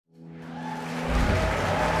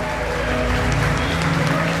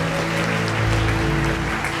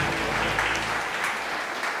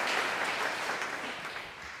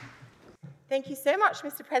Thank you so much,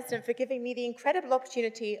 Mr. President, for giving me the incredible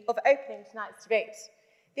opportunity of opening tonight's debate.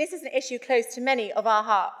 This is an issue close to many of our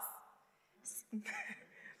hearts.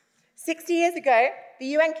 60 years ago, the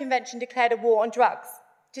UN Convention declared a war on drugs.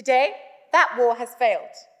 Today, that war has failed.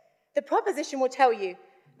 The proposition will tell you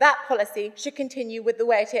that policy should continue with the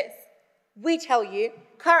way it is. We tell you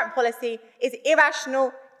current policy is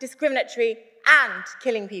irrational, discriminatory, and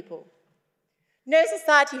killing people. No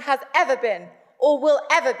society has ever been or will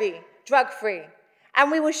ever be drug-free,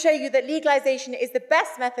 and we will show you that legalization is the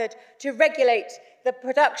best method to regulate the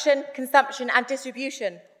production, consumption, and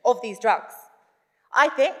distribution of these drugs. I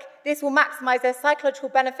think this will maximize their psychological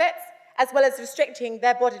benefits as well as restricting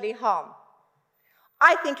their bodily harm.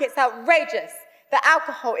 I think it's outrageous that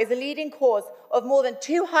alcohol is the leading cause of more than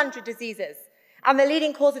 200 diseases and the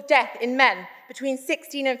leading cause of death in men between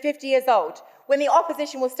 16 and 50 years old, when the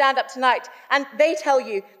opposition will stand up tonight and they tell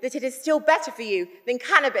you that it is still better for you than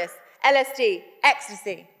cannabis, LSD,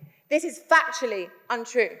 ecstasy. This is factually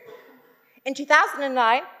untrue. In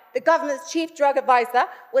 2009, the government's chief drug advisor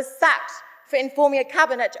was sacked for informing a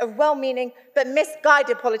cabinet of well-meaning but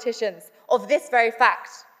misguided politicians of this very fact,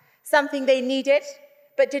 something they needed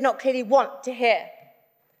but did not clearly want to hear.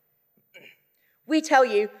 We tell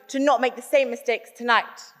you to not make the same mistakes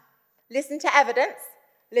tonight. Listen to evidence,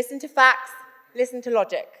 listen to facts, listen to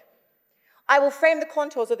logic. I will frame the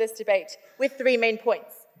contours of this debate with 3 main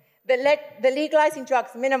points. That legalizing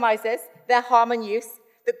drugs minimizes their harm and use,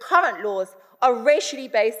 that current laws are racially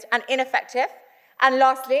based and ineffective, and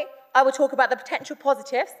lastly, I will talk about the potential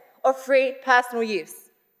positives of free personal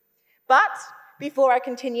use. But before I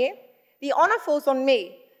continue, the honor falls on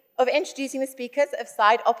me of introducing the speakers of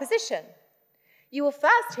side opposition. You will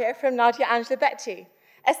first hear from Nadia Angela Betti,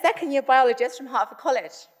 a second-year biologist from Hertford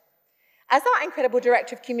College. As our incredible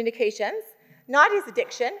director of communications, Nadia's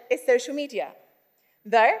addiction is social media.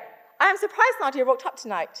 Though, I am surprised Nadia rocked up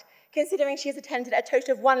tonight, considering she has attended a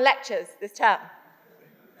total of 1 lecture this term.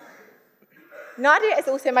 Nadia is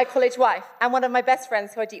also my college wife and one of my best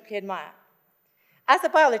friends who I deeply admire. As a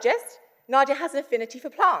biologist, Nadia has an affinity for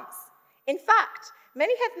plants. In fact,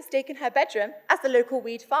 many have mistaken her bedroom as the local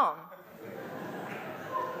weed farm.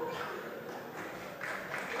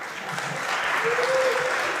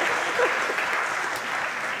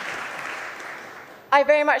 I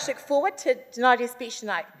very much look forward to Nadia's speech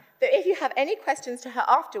tonight, though if you have any questions to her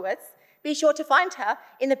afterwards, be sure to find her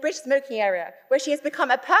in the British smoking area, where she has become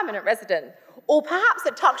a permanent resident, or perhaps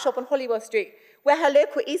at Tuck Shop on Holywell Street, where her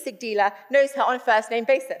local e-cig dealer knows her on a first-name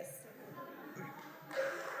basis.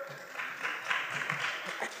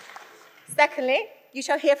 Secondly, you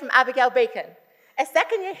shall hear from Abigail Bacon, a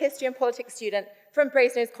second-year history and politics student from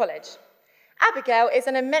Brasenose College. Abigail is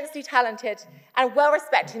an immensely talented and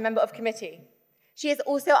well-respected member of committee. She is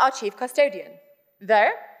also our chief custodian, though,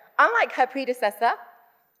 unlike her predecessor,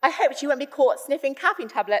 I hope she won't be caught sniffing caffeine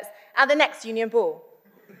tablets at the next union ball.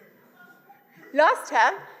 Last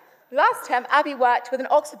term, Abby worked with an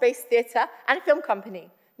Oxford-based theatre and film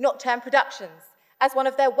company, Nocturne Productions, as one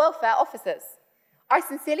of their welfare officers. I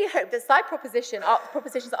sincerely hope that side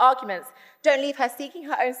proposition's arguments don't leave her seeking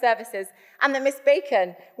her own services and that Miss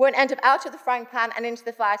Bacon won't end up out of the frying pan and into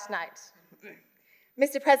the fire tonight.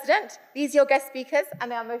 Mr. President, these are your guest speakers, and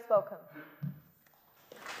they are most welcome.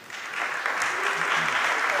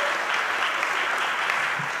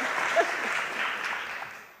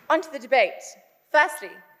 On to the debate. Firstly,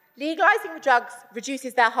 legalizing drugs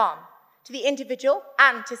reduces their harm to the individual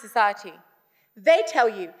and to society. They tell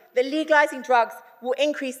you that legalizing drugs will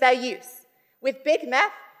increase their use, with big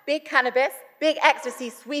meth, big cannabis, big ecstasy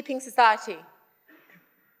sweeping society.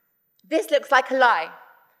 This looks like a lie.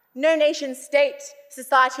 No nation, state,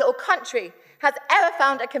 society, or country has ever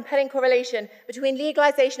found a compelling correlation between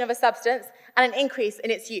legalization of a substance and an increase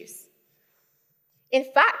in its use. In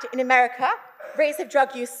fact, in America, rates of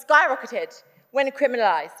drug use skyrocketed when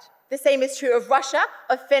criminalized. The same is true of Russia,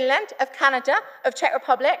 of Finland, of Canada, of Czech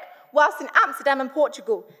Republic, whilst in Amsterdam and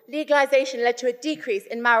Portugal, legalization led to a decrease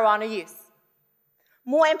in marijuana use.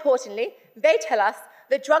 More importantly, they tell us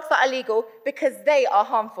that drugs are illegal because they are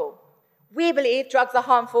harmful. We believe drugs are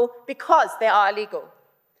harmful because they are illegal.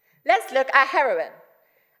 Let's look at heroin,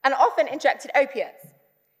 an often injected opiate.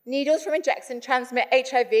 Needles from injection transmit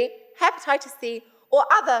HIV, hepatitis C, or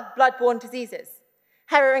other blood-borne diseases.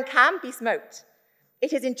 Heroin can be smoked.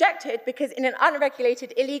 It is injected because in an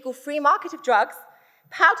unregulated, illegal free market of drugs,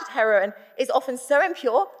 powdered heroin is often so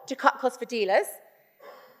impure to cut costs for dealers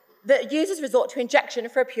that users resort to injection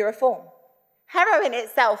for a purer form. Heroin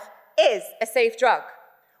itself is a safe drug.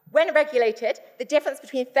 When regulated, the difference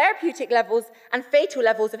between therapeutic levels and fatal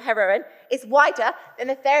levels of heroin is wider than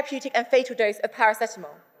the therapeutic and fatal dose of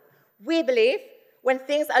paracetamol. We believe when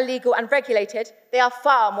things are legal and regulated, they are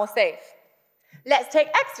far more safe. Let's take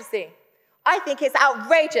ecstasy. I think it's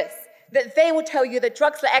outrageous that they will tell you that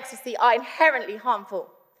drugs like ecstasy are inherently harmful.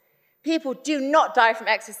 People do not die from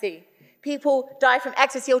ecstasy. People die from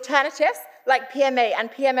ecstasy alternatives like PMA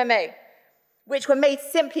and PMMA, which were made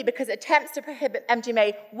simply because attempts to prohibit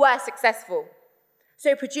MDMA were successful.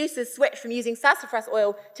 So producers switched from using sassafras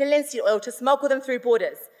oil to linseed oil to smuggle them through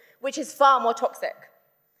borders, which is far more toxic.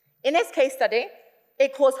 In this case study,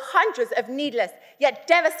 it caused hundreds of needless yet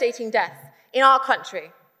devastating deaths in our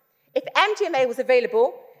country. If MDMA was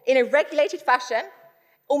available in a regulated fashion,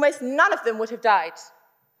 almost none of them would have died.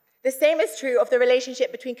 The same is true of the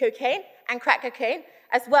relationship between cocaine and crack cocaine,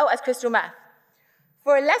 as well as crystal meth.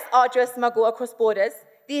 For a less arduous smuggle across borders,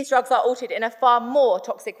 these drugs are altered in a far more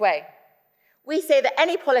toxic way. We say that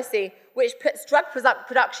any policy which puts drug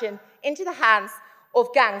production into the hands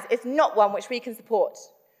of gangs is not one which we can support.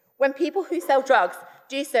 When people who sell drugs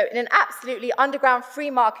do so in an absolutely underground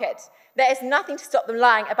free market, there is nothing to stop them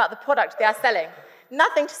lying about the product they are selling,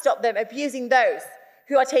 nothing to stop them abusing those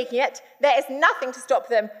who are taking it. There is nothing to stop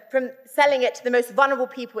them from selling it to the most vulnerable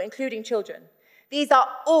people, including children. These are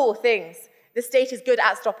all things the state is good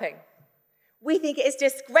at stopping. We think it is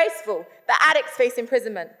disgraceful that addicts face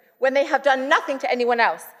imprisonment when they have done nothing to anyone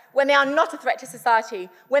else, when they are not a threat to society,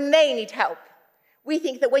 when they need help. We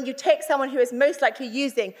think that when you take someone who is most likely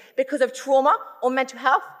using because of trauma or mental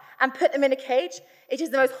health and put them in a cage, it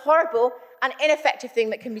is the most horrible and ineffective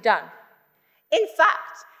thing that can be done. In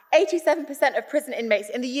fact, 87% of prison inmates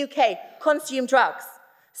in the UK consume drugs.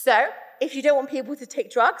 So, if you don't want people to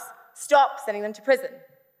take drugs, stop sending them to prison.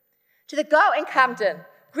 To the girl in Camden,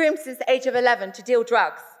 groomed since the age of 11 to deal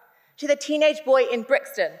drugs. To the teenage boy in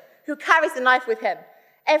Brixton, who carries a knife with him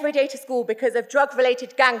every day to school because of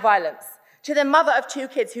drug-related gang violence. To the mother of 2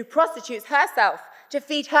 kids who prostitutes herself to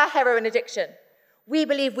feed her heroin addiction. We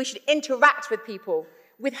believe we should interact with people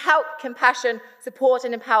with help, compassion, support,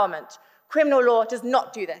 and empowerment. Criminal law does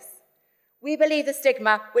not do this. We believe the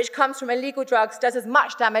stigma which comes from illegal drugs does as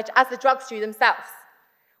much damage as the drugs do themselves.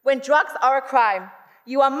 When drugs are a crime,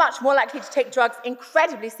 you are much more likely to take drugs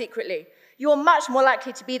incredibly secretly. You are much more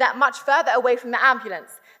likely to be that much further away from the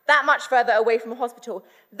ambulance, that much further away from a hospital,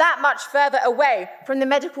 that much further away from the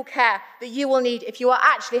medical care that you will need if you are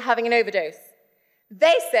actually having an overdose.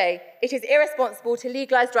 They say it is irresponsible to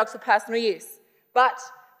legalise drugs for personal use, but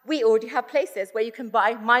we already have places where you can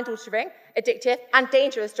buy mind-altering, addictive, and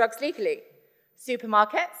dangerous drugs legally.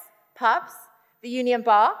 Supermarkets, pubs, the Union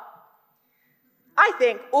Bar. I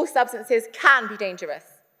think all substances can be dangerous,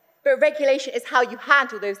 but regulation is how you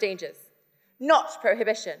handle those dangers, not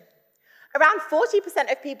prohibition. Around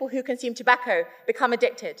 40% of people who consume tobacco become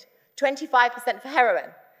addicted, 25% for heroin,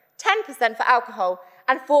 10% for alcohol,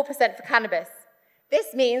 and 4% for cannabis.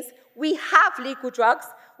 This means we have legal drugs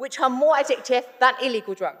which are more addictive than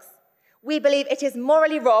illegal drugs. We believe it is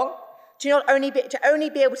morally wrong to only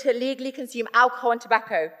be able to legally consume alcohol and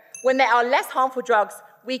tobacco when there are less harmful drugs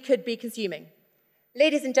we could be consuming.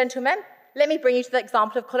 Ladies and gentlemen, let me bring you to the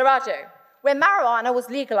example of Colorado. When marijuana was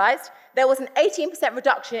legalized, there was an 18%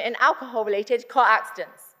 reduction in alcohol-related car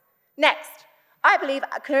accidents. Next, I believe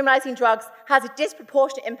criminalizing drugs has a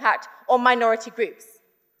disproportionate impact on minority groups.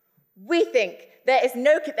 We think that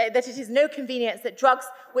it is no convenience that drugs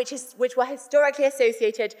which were historically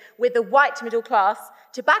associated with the white middle class,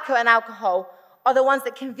 tobacco and alcohol, are the ones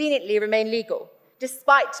that conveniently remain legal,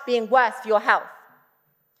 despite being worse for your health.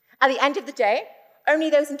 At the end of the day, only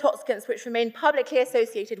those intoxicants which remain publicly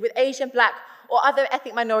associated with Asian, Black, or other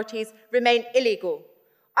ethnic minorities remain illegal.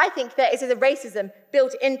 I think there is a racism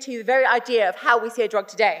built into the very idea of how we see a drug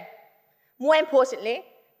today. More importantly,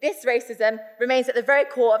 this racism remains at the very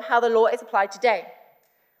core of how the law is applied today.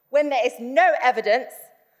 When there is no evidence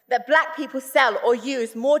that Black people sell or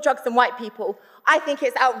use more drugs than white people, I think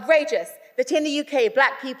it's outrageous that in the UK,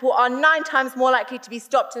 Black people are 9 times more likely to be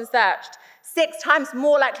stopped and searched, 6 times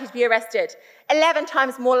more likely to be arrested, 11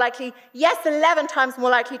 times more likely, yes, 11 times more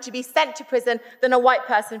likely to be sent to prison than a white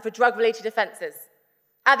person for drug-related offences.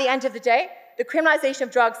 At the end of the day, the criminalisation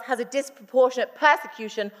of drugs has a disproportionate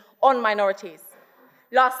persecution on minorities.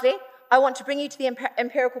 Lastly, I want to bring you to the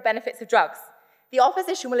empirical benefits of drugs. The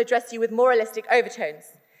opposition will address you with moralistic overtones,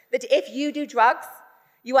 that if you do drugs,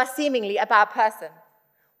 you are seemingly a bad person.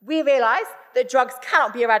 We realise that drugs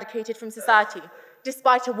cannot be eradicated from society,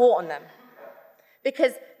 despite a war on them,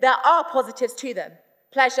 because there are positives to them: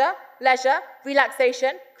 pleasure, leisure,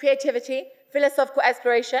 relaxation, creativity, philosophical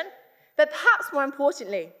exploration. But perhaps more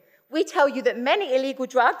importantly, we tell you that many illegal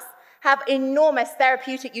drugs have enormous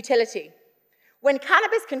therapeutic utility. When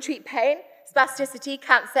cannabis can treat pain, spasticity,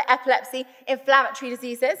 cancer, epilepsy, inflammatory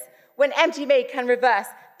diseases, when MDMA can reverse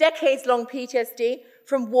decades-long PTSD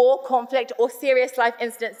from war, conflict, or serious life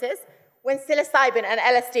incidences, when psilocybin and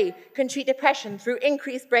LSD can treat depression through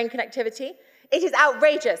increased brain connectivity, it is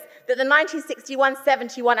outrageous that the 1961,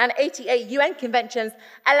 71, and 88 UN conventions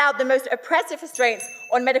allowed the most oppressive restraints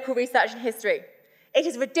on medical research in history. It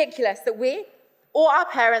is ridiculous that we, or our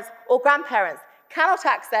parents or grandparents, cannot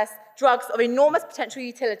access drugs of enormous potential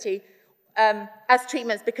utility as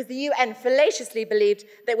treatments because the UN fallaciously believed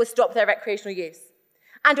they would stop their recreational use.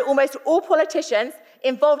 And almost all politicians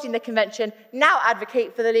involved in the convention now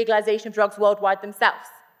advocate for the legalization of drugs worldwide themselves.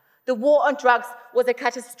 The war on drugs was a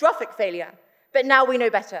catastrophic failure, but now we know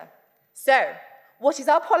better. So, what is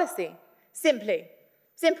our policy?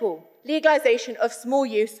 Simple, legalization of small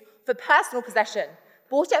use for personal possession,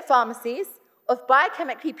 bought at pharmacies, of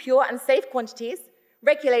biochemically pure and safe quantities,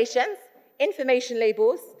 regulations, information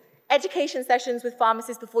labels, education sessions with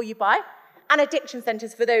pharmacists before you buy, and addiction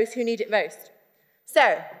centres for those who need it most.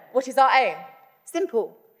 So, what is our aim?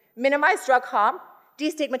 Simple, minimize drug harm,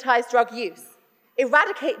 destigmatize drug use,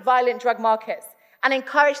 eradicate violent drug markets, and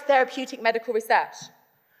encourage therapeutic medical research.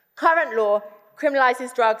 Current law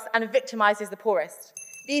criminalizes drugs and victimizes the poorest.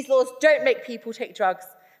 These laws don't make people take drugs.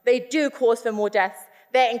 They do cause for more deaths.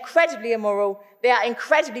 They're incredibly immoral. They are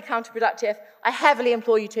incredibly counterproductive. I heavily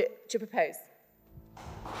implore you to propose.